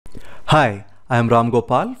Hi, I am Ram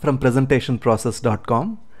Gopal from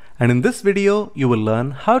presentationprocess.com, and in this video you will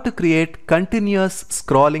learn how to create continuous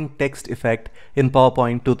scrolling text effect in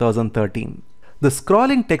PowerPoint 2013. The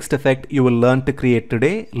scrolling text effect you will learn to create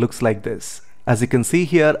today looks like this. As you can see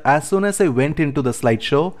here, as soon as I went into the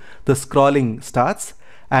slideshow, the scrolling starts,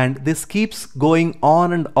 and this keeps going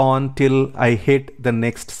on and on till I hit the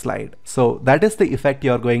next slide. So that is the effect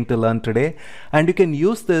you are going to learn today, and you can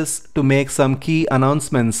use this to make some key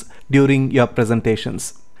announcements during your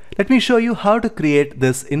presentations. Let me show you how to create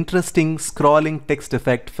this interesting scrolling text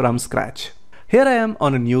effect from scratch. Here I am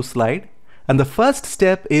on a new slide, and the first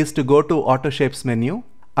step is to go to Auto Shapes menu.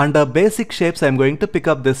 Under Basic Shapes, I'm going to pick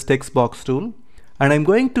up this text box tool, and I'm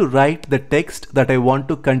going to write the text that I want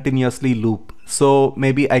to continuously loop. So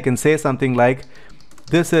maybe I can say something like,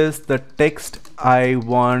 this is the text I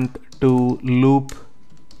want to loop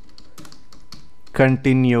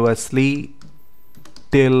continuously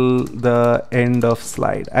till the end of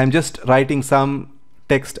slide. I'm just writing some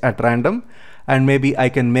text at random, and maybe I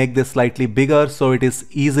can make this slightly bigger so it is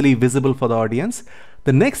easily visible for the audience.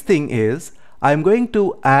 The next thing is I'm going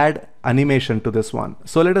to add animation to this one.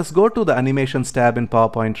 So let us go to the animations tab in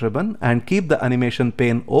PowerPoint ribbon and keep the animation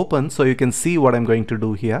pane open so you can see what I'm going to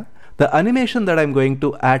do here. The animation that I'm going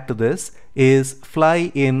to add to this is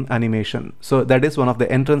fly in animation. So that is one of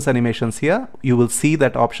the entrance animations here. You will see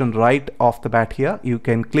that option right off the bat here. You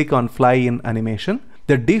can click on fly in animation.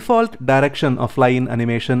 The default direction of fly in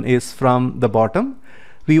animation is from the bottom.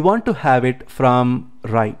 We want to have it from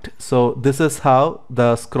right. So this is how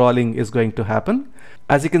the scrolling is going to happen.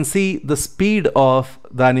 As you can see, the speed of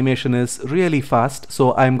the animation is really fast.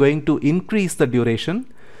 So I'm going to increase the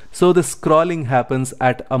duration, so the scrolling happens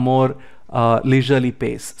at a more leisurely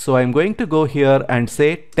pace. So I'm going to go here and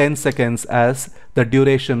say 10 seconds as the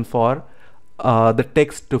duration for the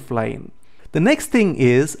text to fly in. The next thing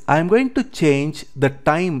is I'm going to change the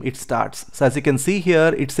time it starts. So as you can see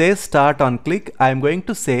here, it says start on click. I'm going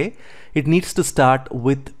to say it needs to start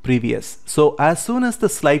with previous. So as soon as the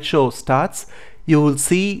slideshow starts, you will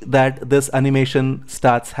see that this animation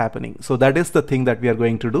starts happening. So that is the thing that we are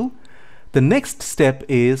going to do. The next step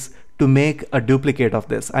is to make a duplicate of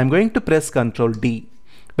this. I'm going to press Ctrl D.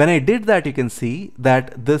 When I did that, you can see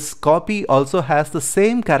that this copy also has the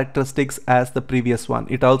same characteristics as the previous one.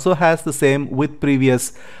 It also has the same with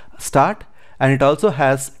previous start, and it also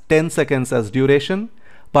has 10 seconds as duration.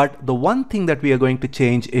 But the one thing that we are going to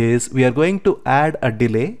change is we are going to add a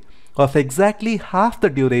delay of exactly half the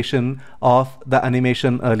duration of the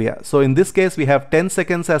animation earlier. So in this case, we have 10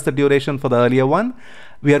 seconds as the duration for the earlier one.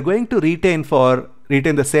 We are going to retain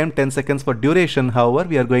the same 10 seconds for duration. However,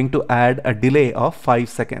 we are going to add a delay of 5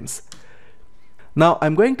 seconds. Now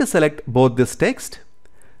I'm going to select both this text,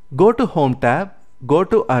 go to Home tab, go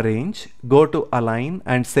to Arrange, go to Align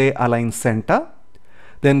and say Align Center.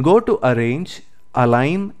 Then go to Arrange,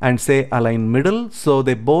 Align and say Align Middle, so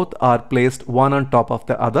they both are placed one on top of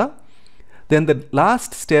the other. Then the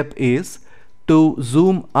last step is to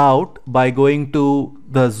zoom out by going to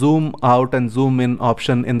the zoom out and zoom in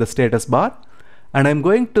option in the status bar. And I'm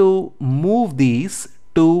going to move these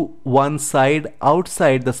to one side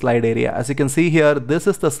outside the slide area. As you can see here, this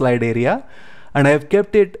is the slide area, and I have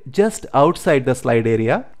kept it just outside the slide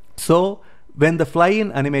area. So when the fly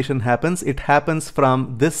in animation happens, it happens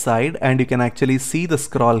from this side, and you can actually see the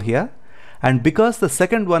scroll here. And because the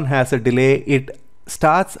second one has a delay, it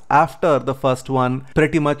starts after the first one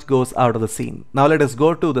pretty much goes out of the scene. Now let us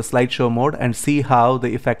go to the slideshow mode and see how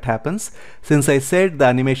the effect happens. Since I said the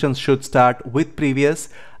animations should start with previous,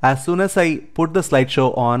 as soon as I put the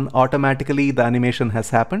slideshow on, automatically the animation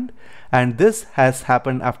has happened, and this has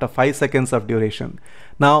happened after 5 seconds of duration.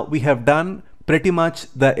 Now we have done pretty much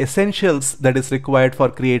the essentials that is required for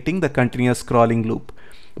creating the continuous scrolling loop.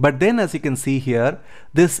 But then as you can see here,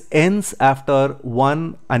 this ends after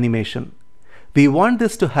one animation. We want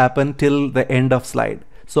this to happen till the end of slide.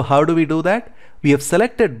 So how do we do that? We have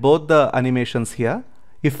selected both the animations here.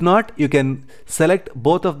 If not, you can select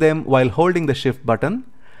both of them while holding the Shift button,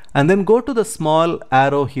 and then go to the small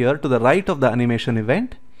arrow here to the right of the animation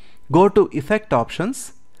event, go to Effect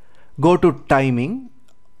Options, go to Timing,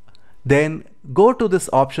 then go to this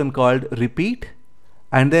option called Repeat,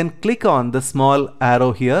 and then click on the small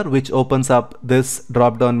arrow here which opens up this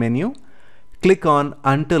drop down menu. Click on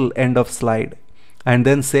Until End of Slide and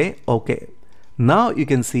then say OK. Now you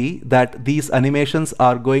can see that these animations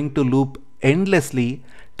are going to loop endlessly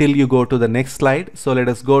till you go to the next slide. So let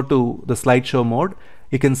us go to the slideshow mode.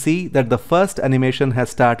 You can see that the first animation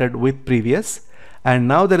has started with previous, and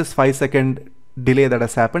now there is 5-second delay that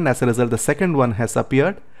has happened. As a result, the second one has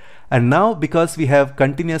appeared, And now because we have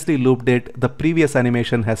continuously looped it, the previous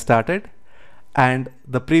animation has started and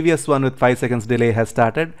the previous one with 5 seconds delay has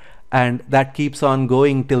started, and that keeps on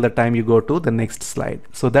going till the time you go to the next slide.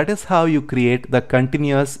 So that is how you create the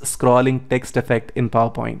continuous scrolling text effect in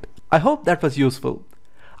PowerPoint. I hope that was useful.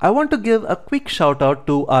 I want to give a quick shout out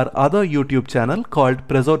to our other YouTube channel called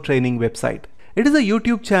Prezzo Training Website. It is a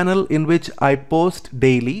YouTube channel in which I post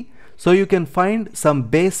daily, so you can find some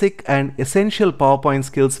basic and essential PowerPoint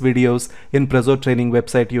skills videos in Prezzo Training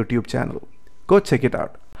Website YouTube channel. Go check it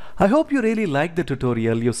out. I hope you really liked the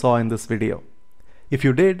tutorial you saw in this video. If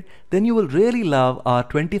you did, then you will really love our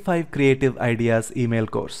 25 Creative Ideas email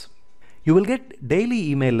course. You will get daily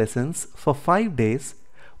email lessons for 5 days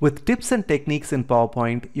with tips and techniques in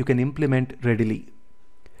PowerPoint you can implement readily.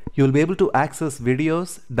 You will be able to access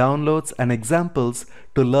videos, downloads, and examples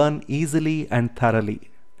to learn easily and thoroughly.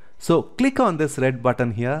 So click on this red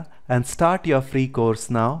button here and start your free course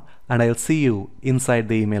now, and I'll see you inside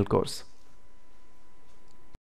the email course.